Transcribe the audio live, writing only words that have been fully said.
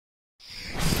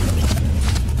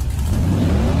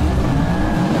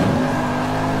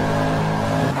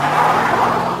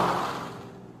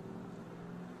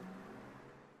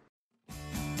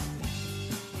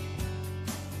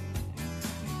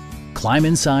Climb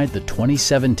inside the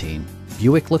 2017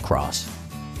 Buick LaCrosse.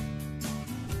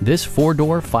 This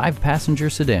four-door,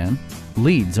 five-passenger sedan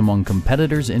leads among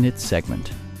competitors in its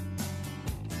segment.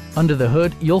 Under the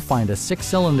hood, you'll find a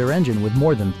six-cylinder engine with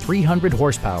more than 300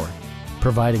 horsepower,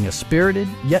 providing a spirited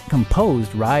yet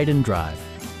composed ride and drive.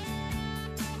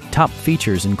 Top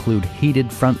features include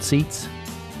heated front seats,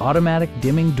 automatic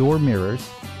dimming door mirrors,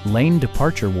 lane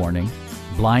departure warning,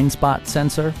 blind spot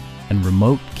sensor, and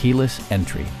remote keyless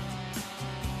entry.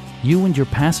 You and your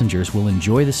passengers will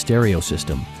enjoy the stereo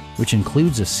system, which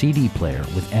includes a CD player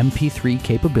with MP3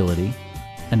 capability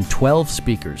and 12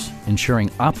 speakers, ensuring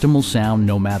optimal sound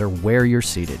no matter where you're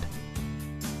seated.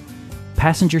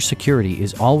 Passenger security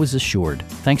is always assured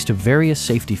thanks to various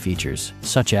safety features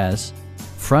such as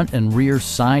front and rear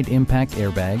side impact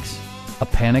airbags, a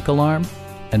panic alarm,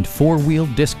 and four-wheel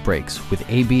disc brakes with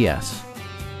ABS.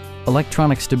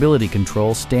 Electronic stability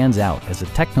control stands out as a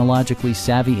technologically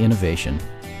savvy innovation,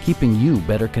 keeping you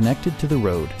better connected to the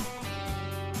road.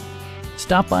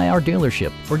 Stop by our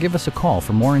dealership or give us a call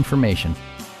for more information.